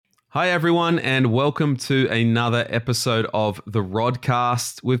Hi, everyone, and welcome to another episode of the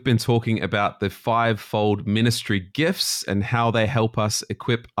Rodcast. We've been talking about the fivefold ministry gifts and how they help us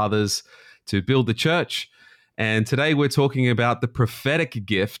equip others to build the church. And today we're talking about the prophetic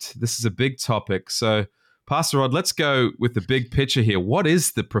gift. This is a big topic. So, Pastor Rod, let's go with the big picture here. What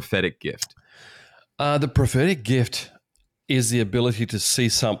is the prophetic gift? The prophetic gift is the ability to see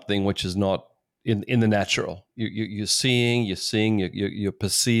something which is not in the natural. You're seeing, you're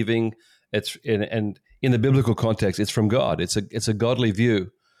perceiving. And in the biblical context, it's from God. It's a godly view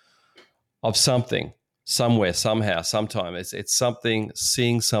of something, somewhere, somehow, sometime. It's something,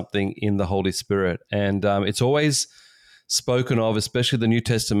 seeing something in the Holy Spirit, and it's always spoken of, especially the New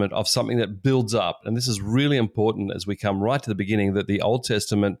Testament, of something that builds up. And this is really important as we come right to the beginning, that the Old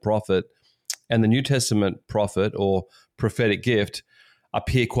Testament prophet and the New Testament prophet or prophetic gift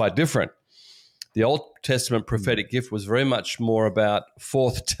appear quite different. The Old Testament prophetic gift was very much more about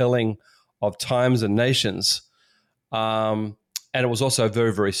forthtelling of times and nations. And it was also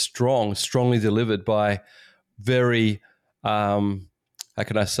very, very strongly delivered by very, very,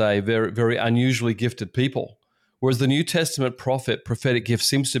 very unusually gifted people. Whereas the New Testament prophetic gift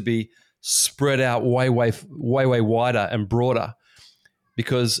seems to be spread out way wider and broader,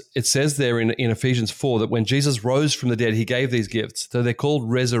 because it says there in Ephesians 4 that when Jesus rose from the dead, he gave these gifts. So they're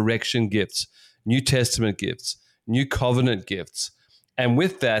called resurrection gifts, New Testament gifts, New Covenant gifts. And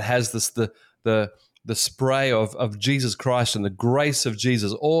with that has this the spray of Jesus Christ and the grace of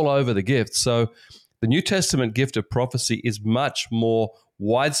Jesus all over the gifts. So the New Testament gift of prophecy is much more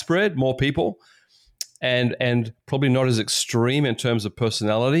widespread, more people, and probably not as extreme in terms of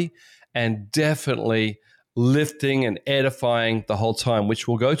personality, and definitely lifting and edifying the whole time, which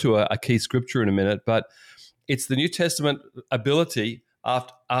we'll go to a key scripture in a minute. But it's the New Testament ability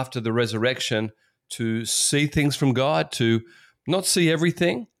after the resurrection to see things from God, to not see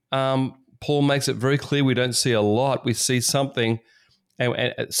everything. Paul makes it very clear we don't see a lot. We see something,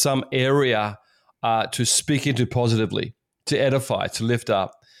 and some area to speak into positively, to edify, to lift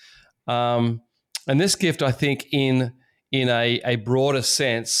up. And this gift, I think, in a broader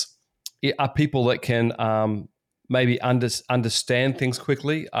sense, are people that can maybe understand things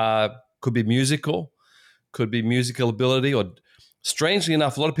quickly. Could be musical ability, or strangely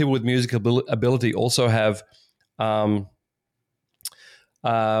enough, a lot of people with musical ability also have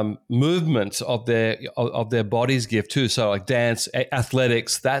movements of their body's gift too. So like dance,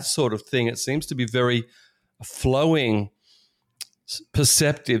 athletics, that sort of thing. It seems to be very flowing,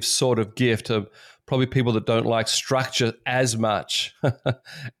 perceptive sort of gift of probably people that don't like structure as much,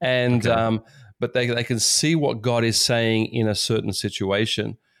 and okay. But they can see what God is saying in a certain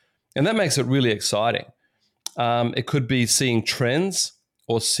situation, and that makes it really exciting. It could be seeing trends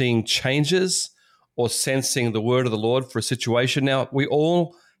or seeing changes or sensing the word of the Lord for a situation. Now, we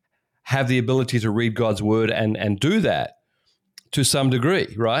all have the ability to read God's word and do that to some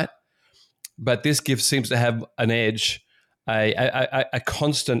degree, right? But this gift seems to have an edge, a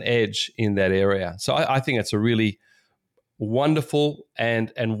constant edge in that area. So I think it's a really wonderful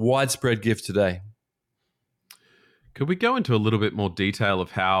and widespread gift today. Could we go into a little bit more detail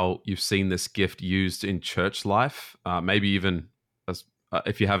of how you've seen this gift used in church life? Maybe even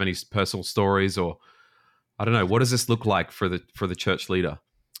if you have any personal stories, or I don't know, what does this look like for the church leader?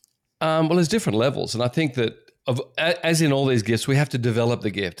 Well, there's different levels, and I think that as in all these gifts, we have to develop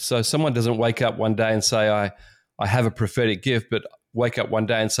the gift. So someone doesn't wake up one day and say, I have a prophetic gift, but wake up one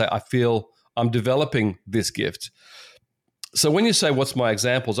day and say, I feel I'm developing this gift. So when you say, what's my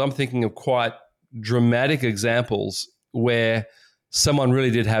examples, I'm thinking of quite dramatic examples where someone really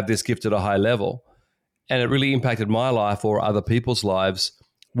did have this gift at a high level, and it really impacted my life or other people's lives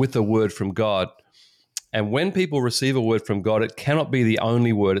with a word from God. And when people receive a word from God, it cannot be the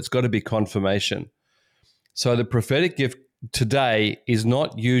only word. It's got to be confirmation. So the prophetic gift today is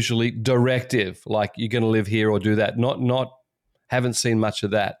not usually directive, like you're going to live here or do that. Haven't seen much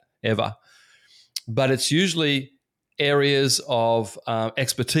of that ever. But it's usually areas of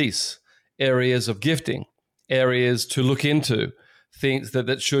expertise, areas of gifting, areas to look into, things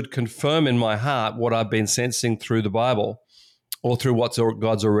that should confirm in my heart what I've been sensing through the Bible or through what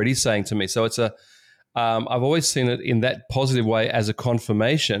God's already saying to me. So it's I've always seen it in that positive way as a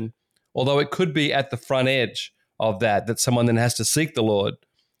confirmation, although it could be at the front edge of that someone then has to seek the Lord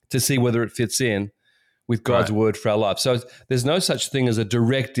to see whether it fits in with God's word for our life. So there's no such thing as a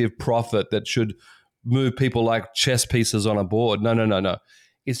directive prophet that should move people like chess pieces on a board. No.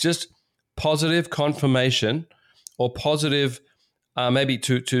 It's just positive confirmation, or positive maybe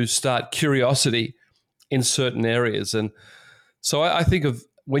to start curiosity in certain areas. And so I think of,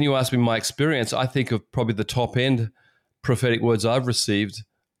 when you ask me my experience, I think of probably the top end prophetic words I've received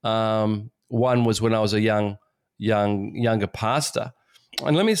One was when I was a younger pastor.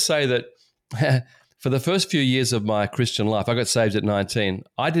 And let me say that for the first few years of my Christian life, I got saved at 19.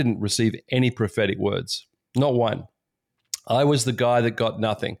 I didn't receive any prophetic words, not one. I was the guy that got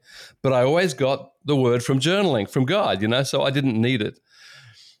nothing, but I always got the word from journaling from God, so I didn't need it.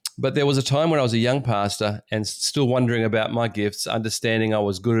 But there was a time when I was a young pastor and still wondering about my gifts, understanding I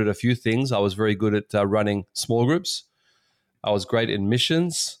was good at a few things. I was very good at running small groups. I was great in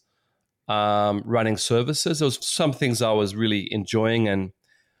missions, running services. There was some things I was really enjoying, and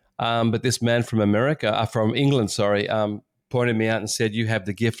but this man from from England, sorry, pointed me out and said, "You have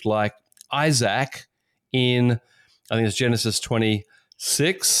the gift like Isaac in, I think it's Genesis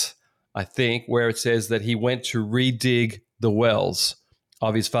 26, I think, where it says that he went to redig the wells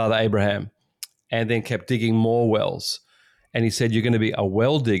of his father Abraham, and then kept digging more wells. And he said, you're going to be a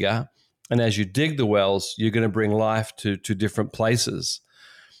well digger, and as you dig the wells, you're going to bring life to different places."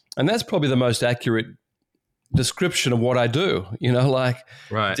 And that's probably the most accurate description of what I do. Like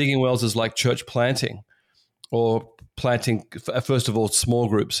Right. digging wells is like church planting, or planting, first of all, small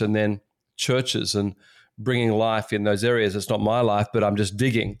groups and then churches, and bringing life in those areas. It's not my life, but I'm just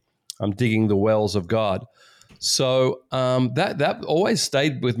digging. I'm digging the wells of God. So that always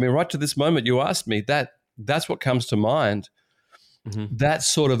stayed with me right to this moment. You asked me that's what comes to mind. Mm-hmm. That's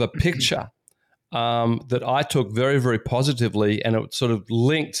sort of a picture that I took very, very positively, and it sort of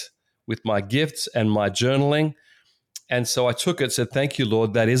linked with my gifts and my journaling. And so I took it, said, "Thank you,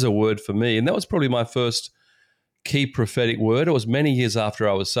 Lord, that is a word for me." And that was probably my first key prophetic word. It was many years after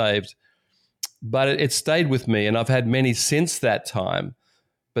I was saved, but it stayed with me, and I've had many since that time.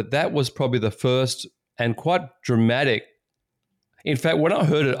 But that was probably the first and quite dramatic. In fact, when I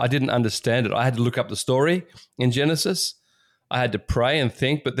heard it, I didn't understand it. I had to look up the story in Genesis. I had to pray and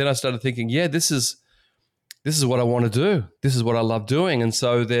think, but then I started thinking, yeah, this is what I want to do. This is what I love doing. And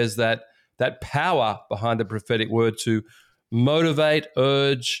so there's that power behind the prophetic word to motivate,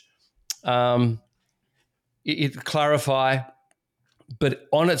 urge, clarify, but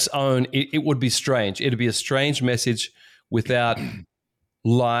on its own, it would be strange. It'd be a strange message without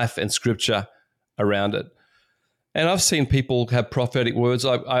life and scripture around it. And I've seen people have prophetic words.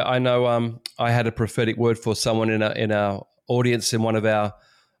 I know I had a prophetic word for someone in our audience in one of our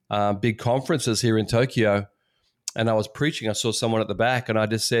big conferences here in Tokyo. And I was preaching. I saw someone at the back, and I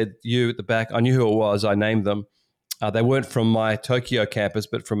just said, "You at the back." I knew who it was. I named them. They weren't from my Tokyo campus,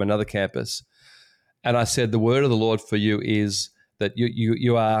 but from another campus. And I said, "The word of the Lord for you is that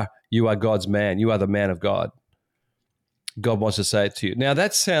you are God's man. You are the man of God. God wants to say it to you." Now,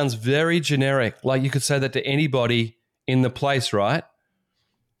 that sounds very generic. Like you could say that to anybody in the place, right?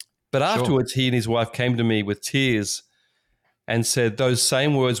 But Sure. afterwards, he and his wife came to me with tears and said those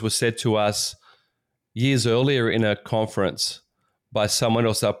same words were said to us years earlier in a conference by someone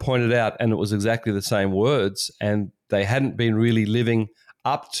else. I pointed out, and it was exactly the same words, and they hadn't been really living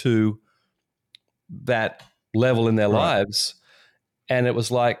up to that level in their Right. lives. And it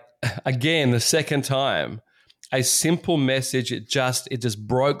was like, again, the second time, a simple message, it just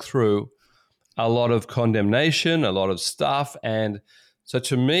broke through a lot of condemnation, a lot of stuff. And so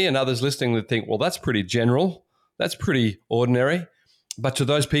to me and others listening would think, well, that's pretty general. That's pretty ordinary. But to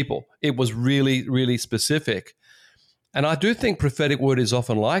those people, it was really, really specific. And I do think prophetic word is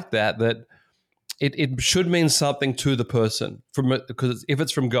often like that it should mean something to the person, because if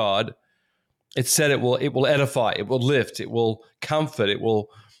it's from God, it said it will edify, it will lift, it will comfort, it will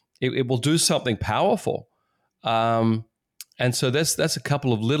do something powerful. And so that's a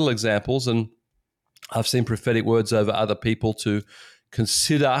couple of little examples, and I've seen prophetic words over other people to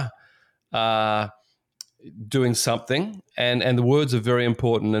consider doing something, and the words are very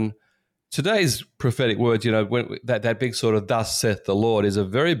important. And today's prophetic words, when that big sort of "thus saith the Lord" is a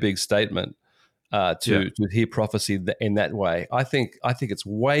very big statement. To hear prophecy in that way, I think it's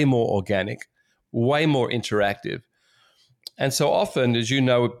way more organic, way more interactive. And so often, as you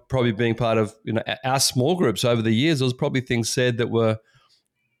know, probably being part of our small groups over the years, there was probably things said that were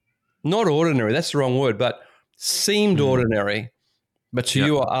not ordinary. That's the wrong word, but seemed ordinary. But to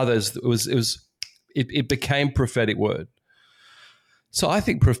you or others, it became prophetic word. So I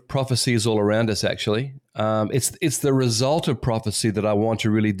think prophecy is all around us. Actually, it's the result of prophecy that I want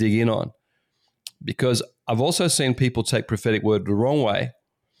to really dig in on, because I've also seen people take prophetic word the wrong way,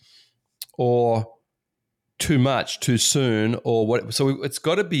 or too much, too soon, or what. So it's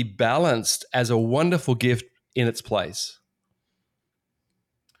got to be balanced as a wonderful gift in its place.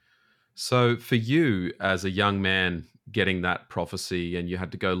 So for you as a young man getting that prophecy, and you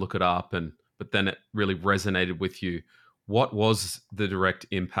had to go look it up, but then it really resonated with you, what was the direct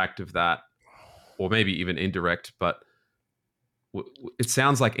impact of that, or maybe even indirect, but It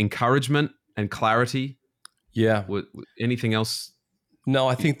sounds like encouragement and clarity. Yeah. Anything else No,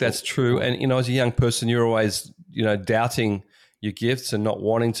 I think that's true. And, as a young person, you're always, doubting your gifts and not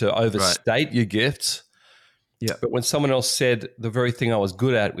wanting to Right. overstate your gifts. Yeah. But when someone else said the very thing I was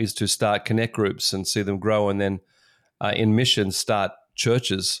good at is to start connect groups and see them grow, and then in mission start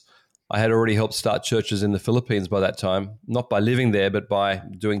churches. I had already helped start churches in the Philippines by that time, not by living there, but by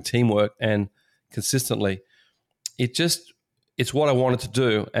doing teamwork and consistently. It's what I wanted to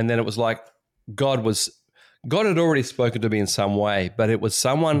do. And then it was like God had already spoken to me in some way, but it was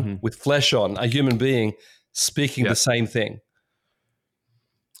someone with flesh on, a human being speaking the same thing.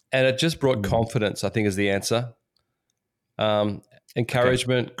 And it just brought confidence, I think, is the answer.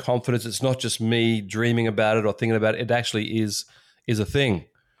 Encouragement, confidence. It's not just me dreaming about it or thinking about it. It actually is a thing.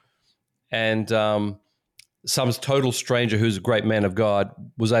 And some total stranger who's a great man of God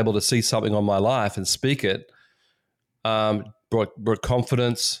was able to see something on my life and speak it. Brought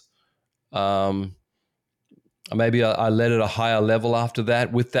confidence. Maybe I led at a higher level after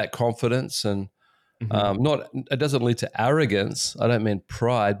that with that confidence, and it doesn't lead to arrogance. I don't mean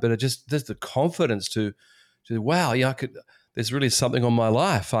pride, but there's the confidence to wow, there's really something on my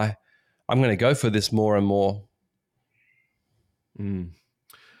life. I'm going to go for this more and more.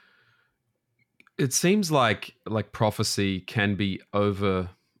 It seems like prophecy can be over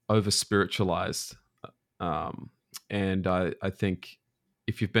spiritualized, and I think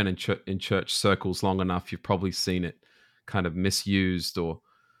if you've been in church circles long enough, you've probably seen it kind of misused or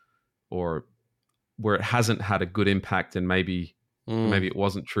where it hasn't had a good impact, and maybe it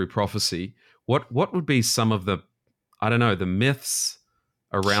wasn't true prophecy. What would be some of the, I don't know, the myths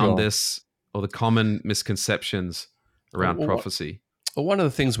around this, or the common misconceptions around prophecy? Well, one of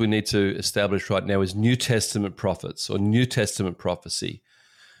the things we need to establish right now is New Testament prophets or New Testament prophecy.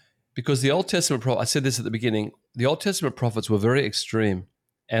 Because the Old Testament I said this at the beginning, the Old Testament prophets were very extreme,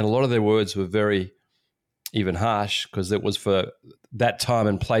 and a lot of their words were very even harsh, because it was for that time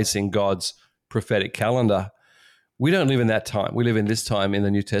and place in God's prophetic calendar. We don't live in that time. We live in this time in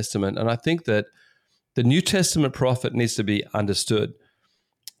the New Testament. And I think that the New Testament prophet needs to be understood.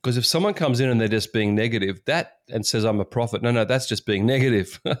 Because if someone comes in and they're just being negative, and says, I'm a prophet, no, that's just being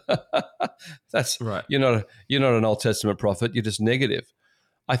negative. That's right. You're not an Old Testament prophet. You're just negative.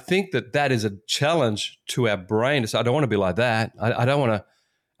 I think that is a challenge to our brain. So I don't want to be like that. I don't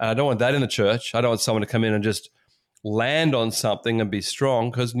want that in the church. I don't want someone to come in and just land on something and be strong,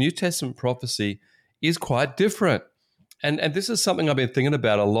 because New Testament prophecy is quite different. And this is something I've been thinking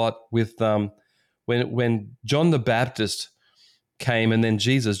about a lot with when John the Baptist came, and then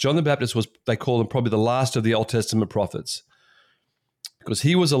Jesus. John the Baptist was, they call him probably the last of the Old Testament prophets, because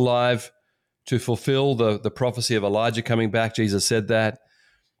he was alive to fulfill the prophecy of Elijah coming back. Jesus said that.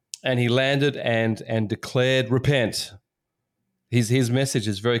 And he landed and declared, repent. His message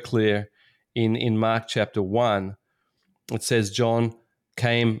is very clear in Mark chapter 1. It says John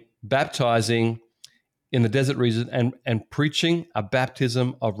came baptizing in the desert region and preaching a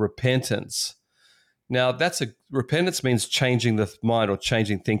baptism of repentance. Now, repentance means changing the mind or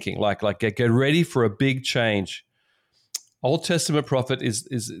changing thinking, like get ready for a big change. Old Testament prophet this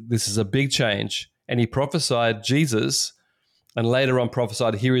is a big change, and he prophesied Jesus, and later on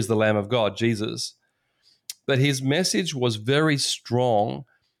prophesied, here is the Lamb of God, Jesus. But his message was very strong,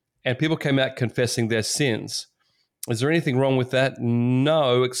 and people came out confessing their sins. Is there anything wrong with that?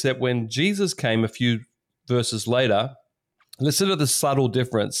 No, except when Jesus came a few verses later. Listen to the subtle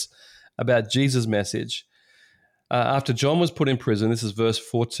difference about Jesus' message. After John was put in prison, this is verse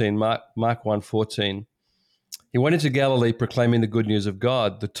 14, Mark 1:14. He went into Galilee proclaiming the good news of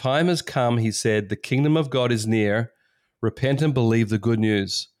God. The time has come, he said, the kingdom of God is near. Repent and believe the good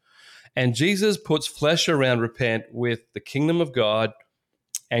news. And Jesus puts flesh around repent with the kingdom of God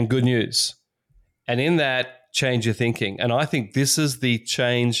and good news. And in that, change your thinking. And I think this is the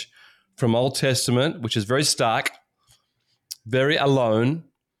change from Old Testament, which is very stark, very alone,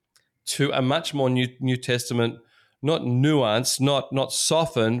 to a much more New Testament, not nuanced, not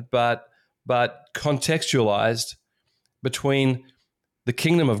softened, but contextualized, between the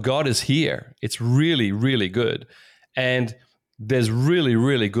kingdom of God is here. It's really, really good. And there's really,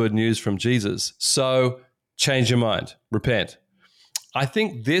 really good news from Jesus. So change your mind, repent. I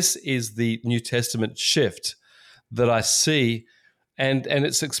think this is the New Testament shift that I see, and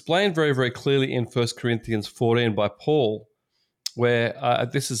it's explained very, very clearly in 1 Corinthians 14 by Paul, where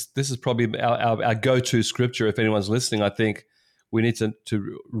this is probably our go-to scripture. If anyone's listening, I think we need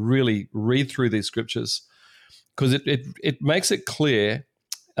to really read through these scriptures, because it makes it clear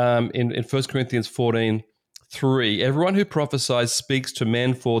in 1 Corinthians 14:3, everyone who prophesies speaks to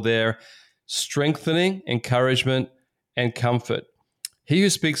men for their strengthening, encouragement, and comfort. He who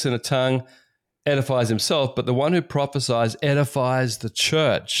speaks in a tongue edifies himself, but the one who prophesies edifies the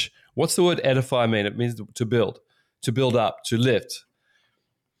church. What's the word edify mean? It means to build up, to lift.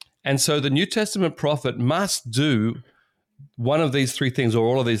 And so the New Testament prophet must do one of these three things, or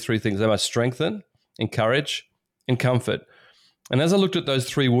all of these three things. They must strengthen, encourage, and comfort. And as I looked at those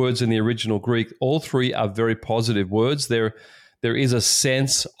three words in the original Greek, all three are very positive words. There is a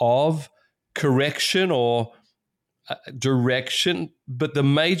sense of correction or direction, but the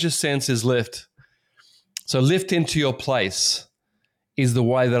major sense is lift. So lift into your place is the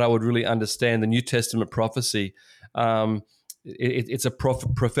way that I would really understand the New Testament prophecy. It's a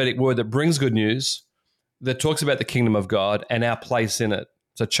prophetic word that brings good news, that talks about the kingdom of God and our place in it.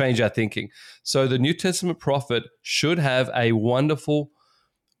 So change our thinking. So the New Testament prophet should have a wonderful,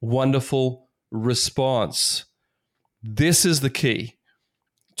 wonderful response. This is the key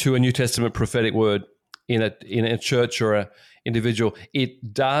to a New Testament prophetic word in a church or an individual.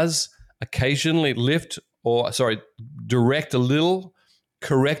 It does occasionally direct a little,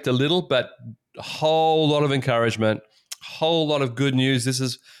 correct a little, but a whole lot of encouragement, whole lot of good news. This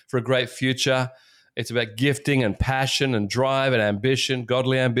is for a great future. It's about gifting and passion and drive and ambition,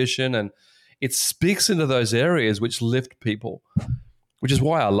 godly ambition. And it speaks into those areas which lift people, which is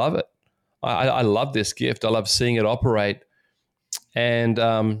why I love it. I love this gift. I love seeing it operate. And,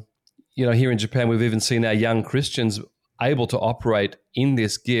 here in Japan, we've even seen our young Christians able to operate in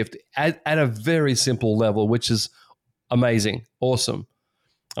this gift at a very simple level, which is amazing, awesome.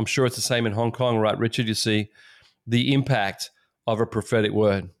 I'm sure it's the same in Hong Kong, right, Richard? You see the impact of a prophetic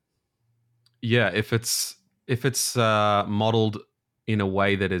word. Yeah, if it's modeled in a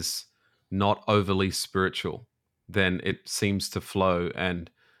way that is not overly spiritual, then it seems to flow, and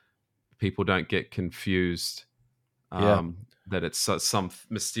people don't get confused that it's some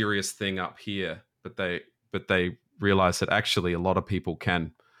mysterious thing up here. But they realize that actually a lot of people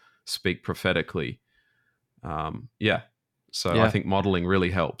can speak prophetically. So I think modeling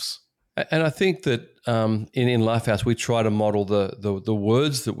really helps. And I think that in Lifehouse, we try to model the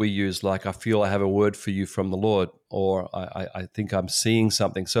words that we use, like I feel I have a word for you from the Lord, or I think I'm seeing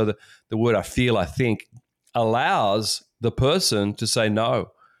something. So the word I feel, I think, allows the person to say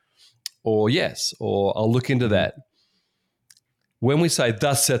no, or yes, or I'll look into that. When we say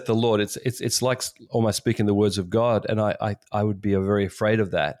thus saith the Lord, it's like almost speaking the words of God, and I would be very afraid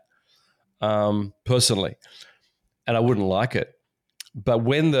of that personally, and I wouldn't like it. But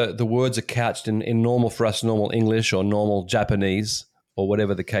when the words are couched in normal, for us, normal English or normal Japanese or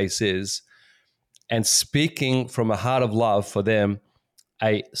whatever the case is, and speaking from a heart of love for them,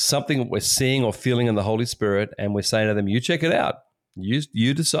 something that we're seeing or feeling in the Holy Spirit, and we're saying to them, you check it out,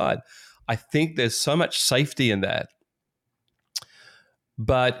 you decide. I think there's so much safety in that.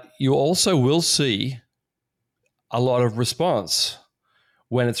 But you also will see a lot of response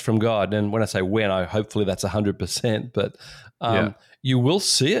when it's from God. And when I say when, hopefully that's 100%, but you will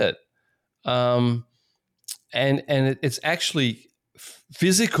see it. And it's actually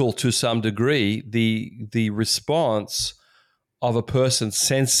physical to some degree, the response of a person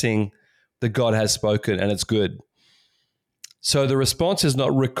sensing that God has spoken and it's good. So the response is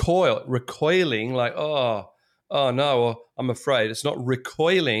not recoiling like, oh no, or I'm afraid. It's not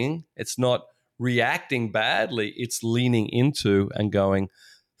recoiling. It's not reacting badly. It's leaning into and going,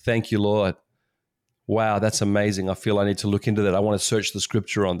 thank you, Lord. Wow, that's amazing. I feel I need to look into that. I want to search the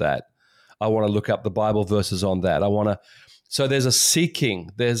scripture on that. I want to look up the Bible verses on that. So there's a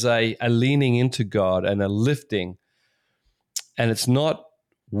seeking, there's a leaning into God and a lifting. And it's not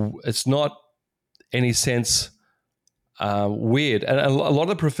any sense weird. And a lot of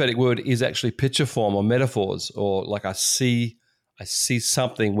the prophetic word is actually picture form or metaphors, or like I see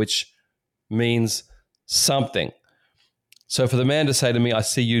something, which means something. So for the man to say to me, I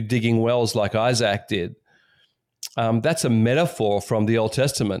see you digging wells like Isaac did, that's a metaphor from the Old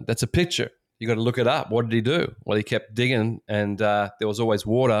Testament. That's a picture. You got to look it up. What did he do? Well, he kept digging, and there was always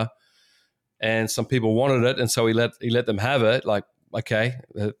water, and some people wanted it, and so he let them have it. Like, okay,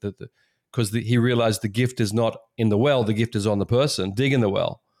 because he realized the gift is not in the well, the gift is on the person digging the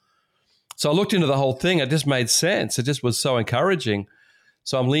well. So I looked into the whole thing. It just made sense. It just was so encouraging.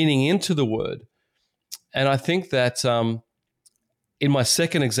 So I'm leaning into the word. And I think that in my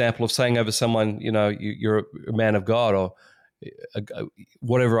second example of saying over someone, you're a man of God, or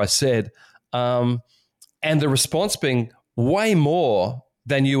whatever I said, and the response being way more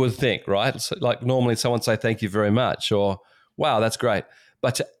than you would think, right? So like normally someone say, thank you very much, or wow, that's great.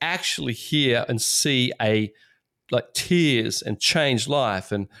 But to actually hear and see like tears and changed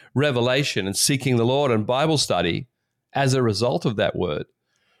life and revelation and seeking the Lord and Bible study as a result of that word,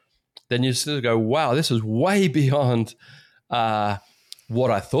 then you sort of go, wow, this is way beyond what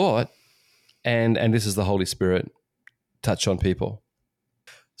I thought. And this is the Holy Spirit touch on people.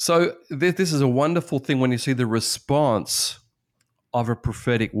 So this is a wonderful thing when you see the response of a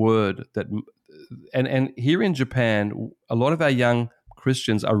prophetic word and here in Japan, a lot of our young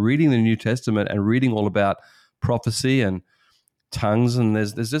Christians are reading the New Testament and reading all about prophecy and tongues, and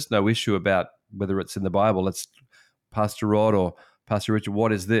there's just no issue about whether it's in the Bible. It's Pastor Rod or Pastor Richard,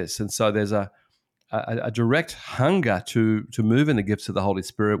 what is this? And so there's a direct hunger to move in the gifts of the Holy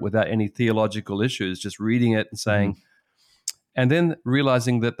Spirit without any theological issues, just reading it and saying, and then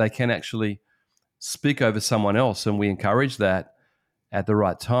realizing that they can actually speak over someone else, and we encourage that at the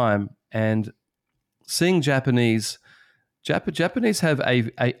right time. And seeing Japanese have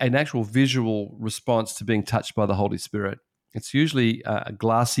an actual visual response to being touched by the Holy Spirit. It's usually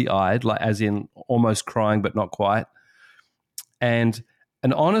glassy-eyed, like as in almost crying but not quite, and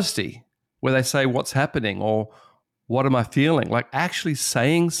an honesty where they say, what's happening, or what am I feeling? Like actually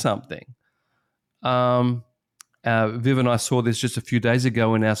saying something. Viv and I saw this just a few days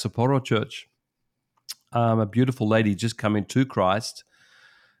ago in our Sapporo church. A beautiful lady just coming to Christ.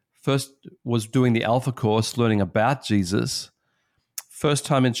 First was doing the Alpha course, learning about Jesus. First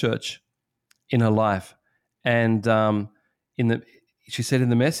time in church in her life. And she said in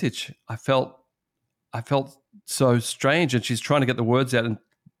the message, I felt so strange. And she's trying to get the words out,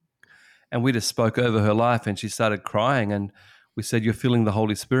 and we just spoke over her life, and she started crying, and we said, you're feeling the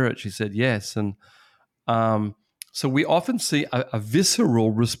Holy Spirit? She said, yes. And so we often see a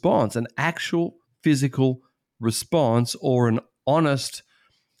visceral response, an actual physical response, or an honest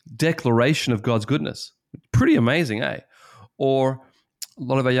declaration of God's goodness. Pretty amazing, eh? Or a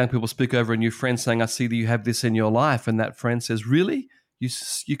lot of our young people speak over a new friend saying, I see that you have this in your life. And that friend says, really?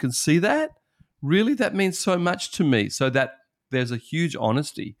 You can see that? Really? That means so much to me. So that there's a huge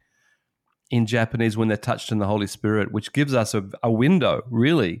honesty in Japanese when they're touched in the Holy Spirit, which gives us a window,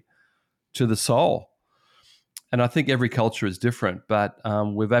 really, to the soul. And I think every culture is different, but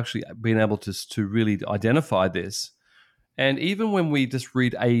we've actually been able to really identify this. And even when we just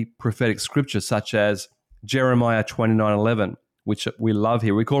read a prophetic scripture, such as Jeremiah 29:11, which we love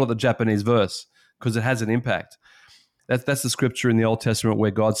here, we call it the Japanese verse because it has an impact. That's the scripture in the Old Testament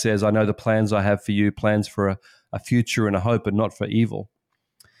where God says, I know the plans I have for you, plans for a future and a hope, and not for evil.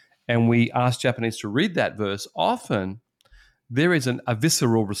 And we ask Japanese to read that verse. Often there is a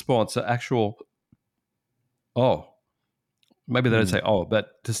visceral response, an actual, oh, maybe they don't say, oh,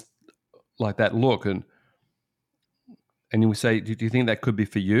 but just like that look. And we say, do you think that could be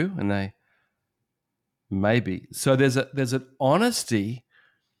for you? And they, maybe. So there's an honesty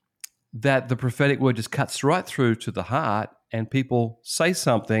that the prophetic word just cuts right through to the heart, and people say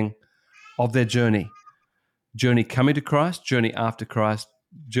something of their journey coming to Christ, journey after Christ,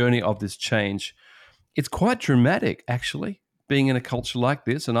 journey of this change. It's quite dramatic, actually, being in a culture like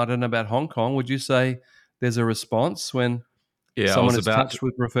this. And I don't know about Hong Kong. Would you say there's a response when someone is touched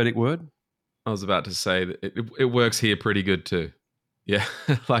with prophetic word? I was about to say that it works here pretty good too. Yeah.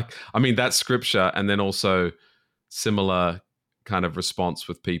 That's scripture, and then also similar kind of response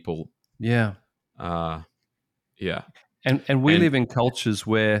with people. Yeah. Yeah. And we live in cultures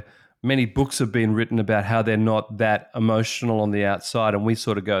where many books have been written about how they're not that emotional on the outside, and we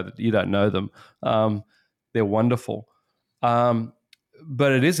sort of go, you don't know them. They're wonderful.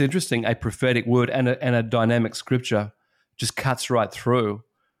 But it is interesting, a prophetic word and a dynamic scripture just cuts right through.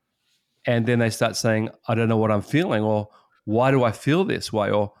 And then they start saying, I don't know what I'm feeling, or why do I feel this way?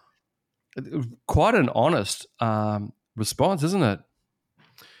 Or quite an honest response, isn't it?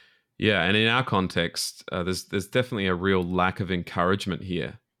 Yeah, and in our context, there's definitely a real lack of encouragement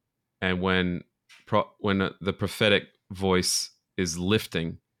here. And when the prophetic voice is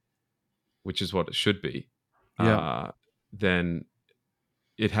lifting, which is what it should be, then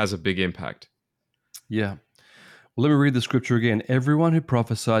it has a big impact. Yeah. Well, let me read the scripture again. Everyone who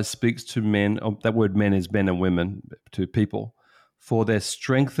prophesies speaks to men, that word men is men and women, to people, for their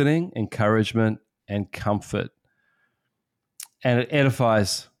strengthening, encouragement, and comfort. And it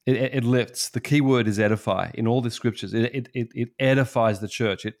edifies, it lifts. The key word is edify in all the scriptures. It edifies the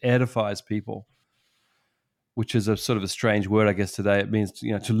church. It edifies people, which is a sort of a strange word, I guess, today. It means,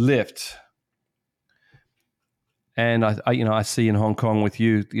 to lift. And I see in Hong Kong with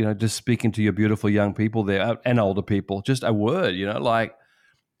you, just speaking to your beautiful young people there and older people, just a word, like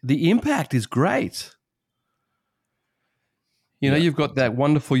the impact is great. You've got that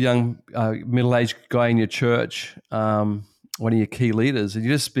wonderful young middle-aged guy in your church, one of your key leaders, and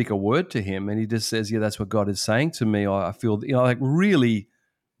you just speak a word to him, and he just says, "Yeah, that's what God is saying to me." I feel, really,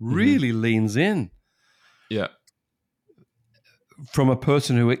 really leans in. Yeah. from a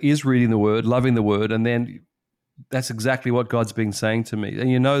person who is reading the word, loving the word, and then that's exactly what God's been saying to me. And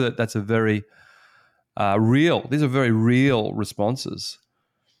you know that that's a very real, these are very real responses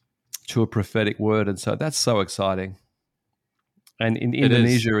to a prophetic word. And so that's so exciting. And in It is.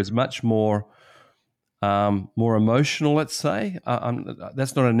 Indonesia is much more more emotional, let's say.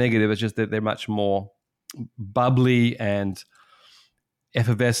 That's not a negative. It's just that they're much more bubbly and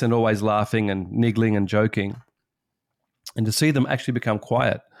effervescent, always laughing and niggling and joking. And to see them actually become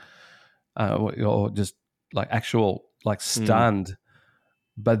quiet or just like stunned.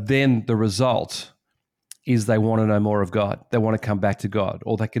 But then the result is they want to know more of God. They want to come back to God,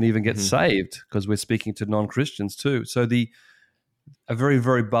 or they can even get saved, because we're speaking to non-Christians too. So a very,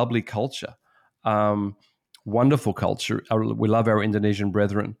 very bubbly culture, wonderful culture. We love our Indonesian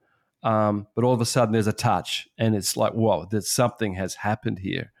brethren. But all of a sudden there's a touch and it's like, whoa, there's something has happened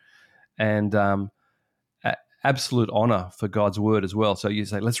here. And absolute honor for God's word as well. So you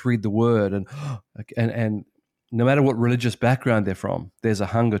say, let's read the word. And no matter what religious background they're from, there's a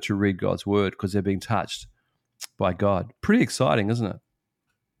hunger to read God's word because they're being touched by God. Pretty exciting, isn't it?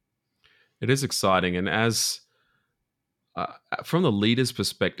 It is exciting. And as from the leader's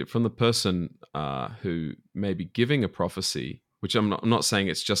perspective, from the person who may be giving a prophecy, which I'm not saying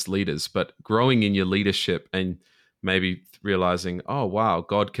it's just leaders, but growing in your leadership and maybe realizing, oh, wow,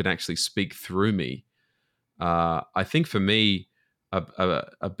 God can actually speak through me. I think for me,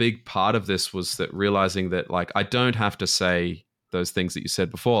 a big part of this was that realizing that, like, I don't have to say those things that you said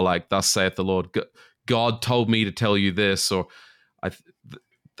before, like, thus saith the Lord, God told me to tell you this, or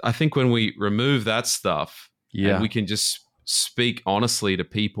I think when we remove that stuff and we can just speak honestly to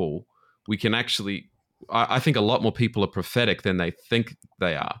people, we can actually, I think a lot more people are prophetic than they think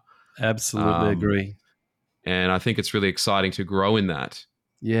they are. Absolutely agree. And I think it's really exciting to grow in that.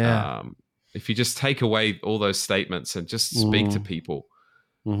 Yeah. If you just take away all those statements and just speak to people,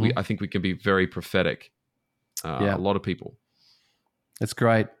 I think we can be very prophetic. A lot of people. That's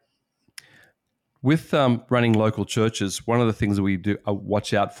great. With running local churches, one of the things that we do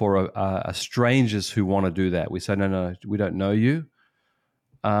watch out for are strangers who want to do that. We say, no, we don't know you.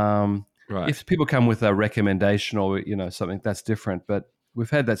 Right. If people come with a recommendation or something, that's different. But we've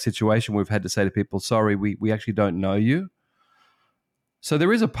had that situation. We've had to say to people, sorry, we actually don't know you. So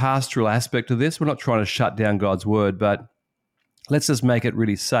there is a pastoral aspect to this. We're not trying to shut down God's word, but let's just make it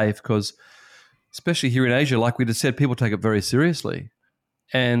really safe, because especially here in Asia, like we just said, people take it very seriously.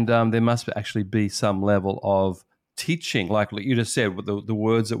 And there must actually be some level of teaching, like you just said, with the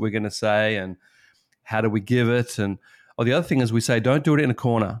words that we're going to say and how do we give it. And the other thing is we say, don't do it in a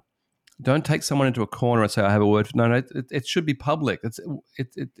corner. Don't take someone into a corner and say, I have a word. No, it should be public.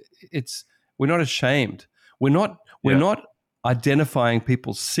 It's we're not ashamed. We're not identifying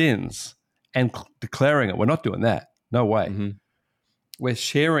people's sins and declaring it. We're not doing that. No way. We're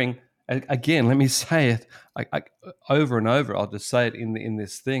sharing. Again, let me say it over and over. I'll just say it in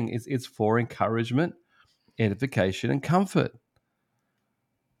this thing. It's for encouragement, edification, and comfort.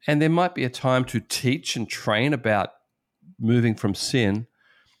 And there might be a time to teach and train about moving from sin,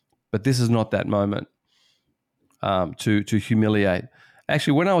 but this is not that moment to humiliate.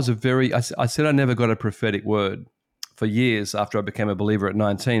 Actually, when I was I said I never got a prophetic word for years after I became a believer at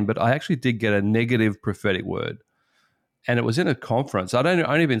 19, but I actually did get a negative prophetic word. And it was in a conference. I'd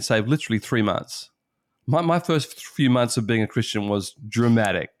only been saved literally 3 months. My first few months of being a Christian was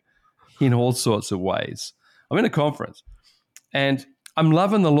dramatic in all sorts of ways. I'm in a conference and I'm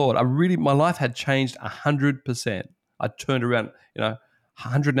loving the Lord. My life had changed 100%. I turned around,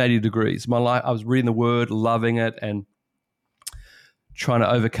 180 degrees. My life, I was reading the word, loving it, and trying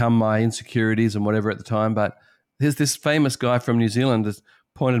to overcome my insecurities and whatever at the time. But there's this famous guy from New Zealand that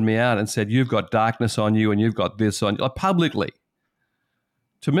pointed me out and said, you've got darkness on you and you've got this on you, publicly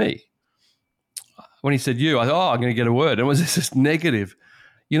to me. When he said you, I thought, I'm going to get a word. And it was just negative.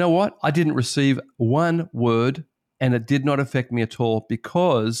 You know what? I didn't receive one word, and it did not affect me at all,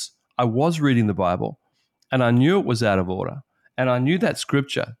 because I was reading the Bible and I knew it was out of order. And I knew that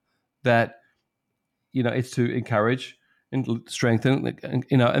scripture that, it's to encourage and strengthen,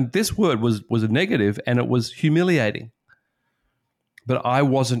 and this word was a negative and it was humiliating. But I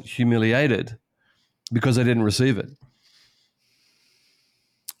wasn't humiliated because I didn't receive it.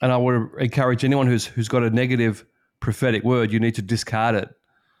 And I would encourage anyone who's got a negative prophetic word, you need to discard it.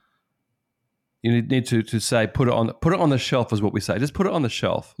 You need to say, put it on the shelf, is what we say. Just put it on the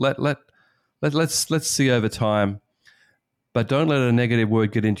shelf. Let's see over time. But don't let a negative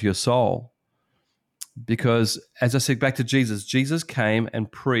word get into your soul. Because as I said, back to Jesus came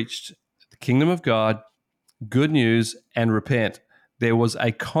and preached the kingdom of God, good news, and repent. There was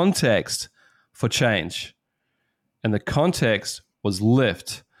a context for change. And the context was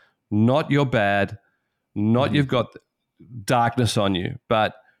lift, not you're bad, not you've got darkness on you,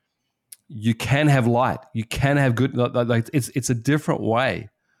 but you can have light. You can have good. Like it's a different way.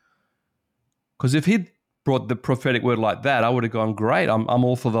 Because if he'd brought the prophetic word like that, I would have gone, great. I'm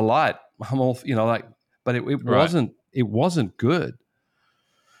all for the light. I'm all, but it Right. wasn't good.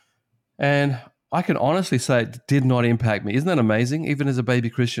 And I can honestly say it did not impact me. Isn't that amazing? Even as a baby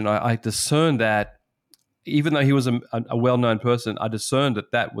Christian, I discerned that, even though he was a well-known person, I discerned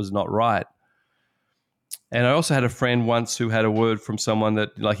that was not right. And I also had a friend once who had a word from someone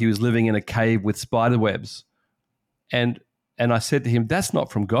that, like, he was living in a cave with spider webs. And I said to him, that's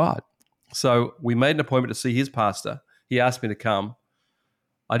not from God. So we made an appointment to see his pastor. He asked me to come.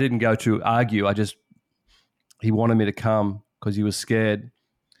 I didn't go to argue. He wanted me to come because he was scared,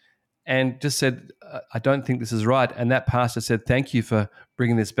 and just said, I don't think this is right. And that pastor said, thank you for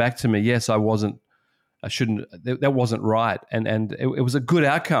bringing this back to me. Yes, I shouldn't, that wasn't right. And it was a good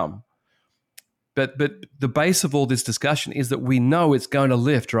outcome. But the base of all this discussion is that we know it's going to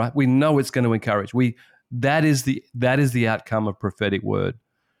lift, right? We know it's going to encourage. That is the outcome of prophetic word.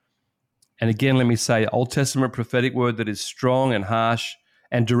 And again, let me say, Old Testament prophetic word that is strong and harsh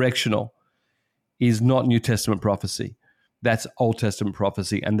and directional is not New Testament prophecy. That's Old Testament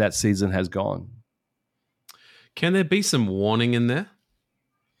prophecy, and that season has gone. Can there be some warning in there?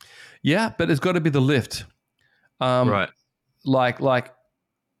 Yeah, but it's got to be the lift. Right. Like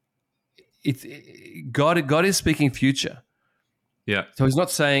it's God is speaking future. Yeah. So he's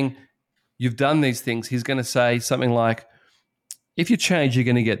not saying you've done these things. He's going to say something like, if you change, you're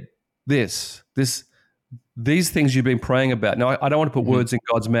going to get these things you've been praying about. Now, I don't want to put words in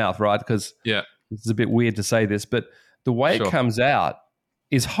God's mouth, right? Because Yeah. it's a bit weird to say this, but the way Sure. it comes out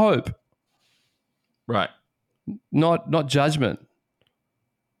is hope, Right. not judgment.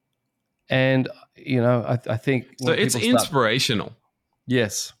 And, I think So it's inspirational.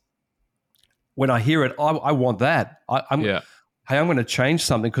 Yes. When I hear it, I want that. Yeah. Hey, I'm going to change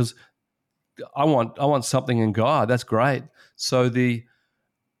something because I want something in God. That's great. So the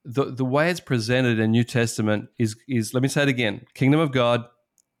way it's presented in New Testament is let me say it again: kingdom of God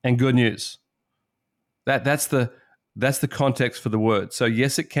and good news. That's the context for the word. So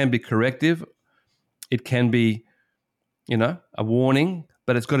yes, it can be corrective. It can be, a warning,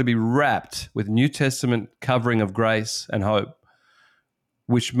 but it's got to be wrapped with New Testament covering of grace and hope,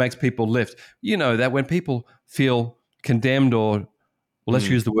 which makes people lift. You know that when people feel condemned, or, well, let's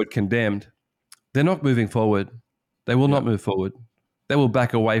use the word condemned, they're not moving forward. They will not move forward. They will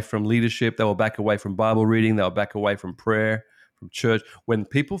back away from leadership. They will back away from Bible reading. They will back away from prayer, from church. When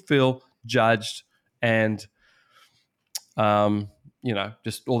people feel judged and,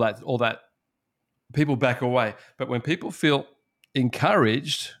 just all that, people back away. But when people feel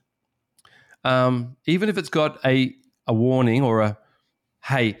encouraged, even if it's got a warning or a,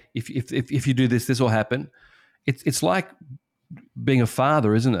 hey, if you do this, this will happen. It's like being a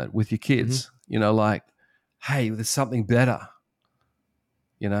father, isn't it, with your kids? Like, hey, there's something better.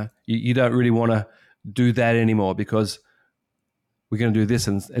 You don't really want to do that anymore because we're going to do this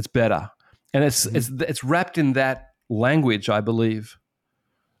and it's better. And it's wrapped in that language, I believe.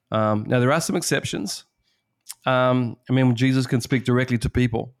 Now, there are some exceptions. Jesus can speak directly to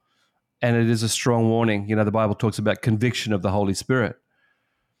people, and it is a strong warning. The Bible talks about conviction of the Holy Spirit.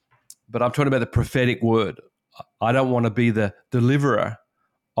 But I'm talking about the prophetic word. I don't want to be the deliverer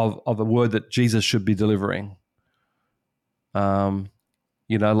of a word that Jesus should be delivering.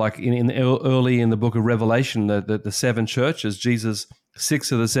 Like early in the book of Revelation, the seven churches, Jesus,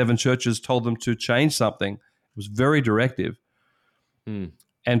 6 of the 7 churches told them to change something. It was very directive. And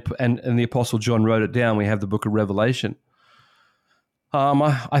the Apostle John wrote it down. We have the book of Revelation.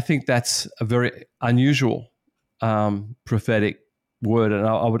 I think that's a very unusual prophetic word, and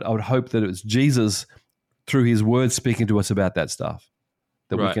I would hope that it was Jesus through his word speaking to us about that stuff,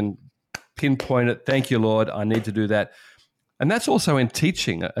 that we can pinpoint it. Thank you, Lord. I need to do that. And that's also in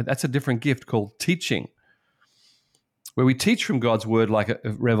teaching. That's a different gift called teaching, where we teach from God's word, like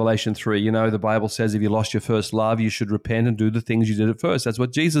Revelation 3. The Bible says if you lost your first love, you should repent and do the things you did at first. That's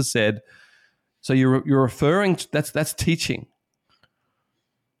what Jesus said. So you're referring to, that's teaching.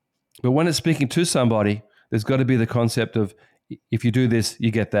 But when it's speaking to somebody, there's got to be the concept of, if you do this, you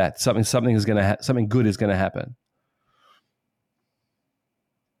get that. Something good is going to happen.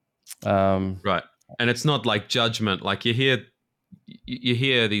 Right. And it's not like judgment. Like you hear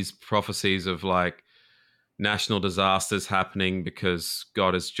these prophecies of like national disasters happening because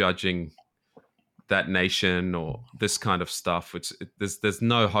God is judging that nation or this kind of stuff, which there's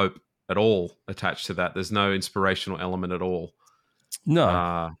no hope at all attached to that. There's no inspirational element at all.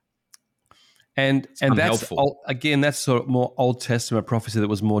 No. It's And that's unhelpful. again, that's sort of more Old Testament prophecy that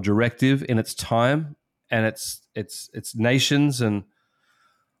was more directive in its time and its nations. And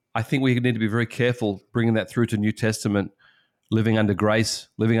I think we need to be very careful bringing that through to New Testament, living under grace,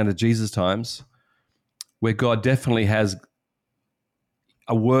 living under Jesus times, where God definitely has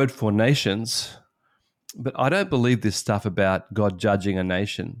a word for nations. But I don't believe this stuff about God judging a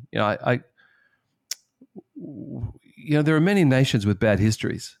nation. There are many nations with bad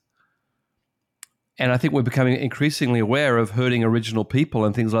histories. And I think we're becoming increasingly aware of hurting original people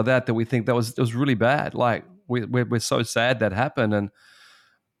and things like that, that we think that was really bad. Like we're so sad that happened. And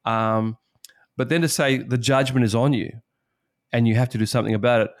but then to say the judgment is on you and you have to do something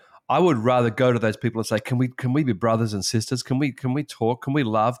about it, I would rather go to those people and say, can we be brothers and sisters? Can we talk? Can we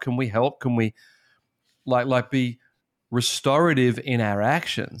love? Can we help? Can we like be restorative in our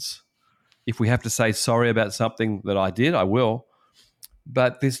actions? If we have to say sorry about something that I did, I will.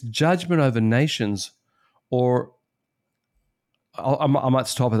 But this judgment over nations, or I might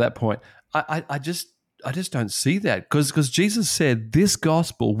stop at that point. I just don't see that, because Jesus said this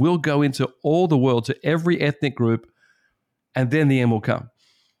gospel will go into all the world, to every ethnic group, and then the end will come.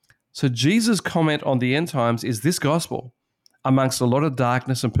 So Jesus' comment on the end times is this gospel, amongst a lot of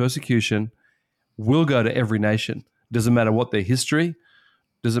darkness and persecution, will go to every nation. Doesn't matter what their history,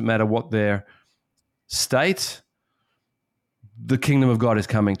 doesn't matter what their state, the kingdom of God is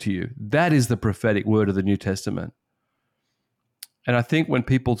coming to you. That is the prophetic word of the New Testament. And I think when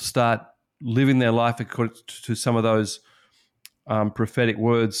people start living their life according to some of those prophetic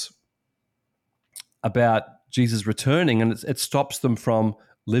words about Jesus returning, and it stops them from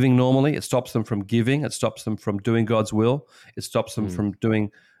living normally, it stops them from giving, it stops them from doing God's will, it stops them from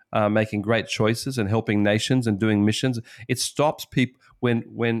making great choices and helping nations and doing missions. It stops people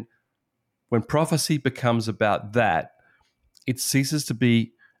when prophecy becomes about that. It ceases to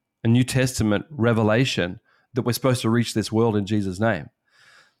be a New Testament revelation that we're supposed to reach this world in Jesus' name.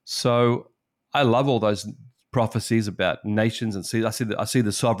 So I love all those prophecies about nations, and I see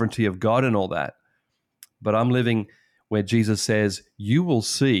the sovereignty of God and all that. But I'm living where Jesus says, you will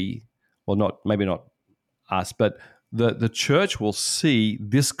see, well, maybe not us, but the church will see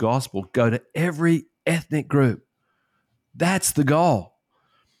this gospel go to every ethnic group. That's the goal.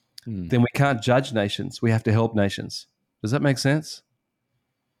 Then we can't judge nations. We have to help nations. Does that make sense?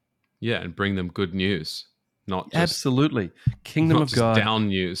 Yeah, and bring them good news, not just Absolutely. Kingdom of God, down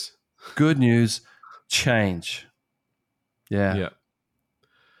news. good news, change. Yeah. Yeah.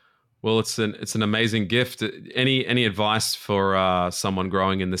 Well, it's an amazing gift. Any advice for someone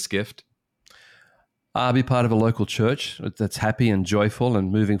growing in this gift? Be part of a local church that's happy and joyful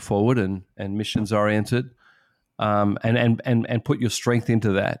and moving forward and missions oriented, and put your strength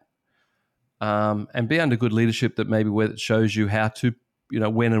into that, and be under good leadership that maybe where it shows you how to,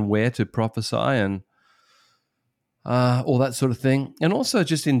 when and where to prophesy and all that sort of thing. And also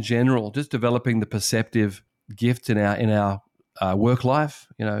just in general, just developing the perceptive gift in our work life,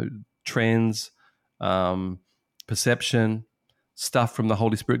 trends, perception, stuff from the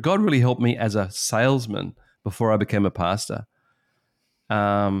Holy Spirit. God really helped me as a salesman before I became a pastor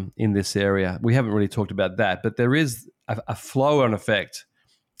in this area. We haven't really talked about that, but there is a flow and effect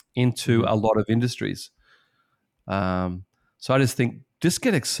into a lot of industries. So I just think, just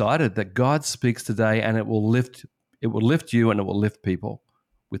get excited that God speaks today, and it will lift you and it will lift people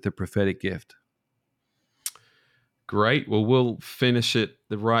with the prophetic gift. Great. Well, we'll finish it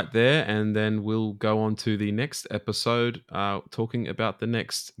right there, and then we'll go on to the next episode talking about the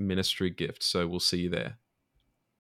next ministry gift. So we'll see you there.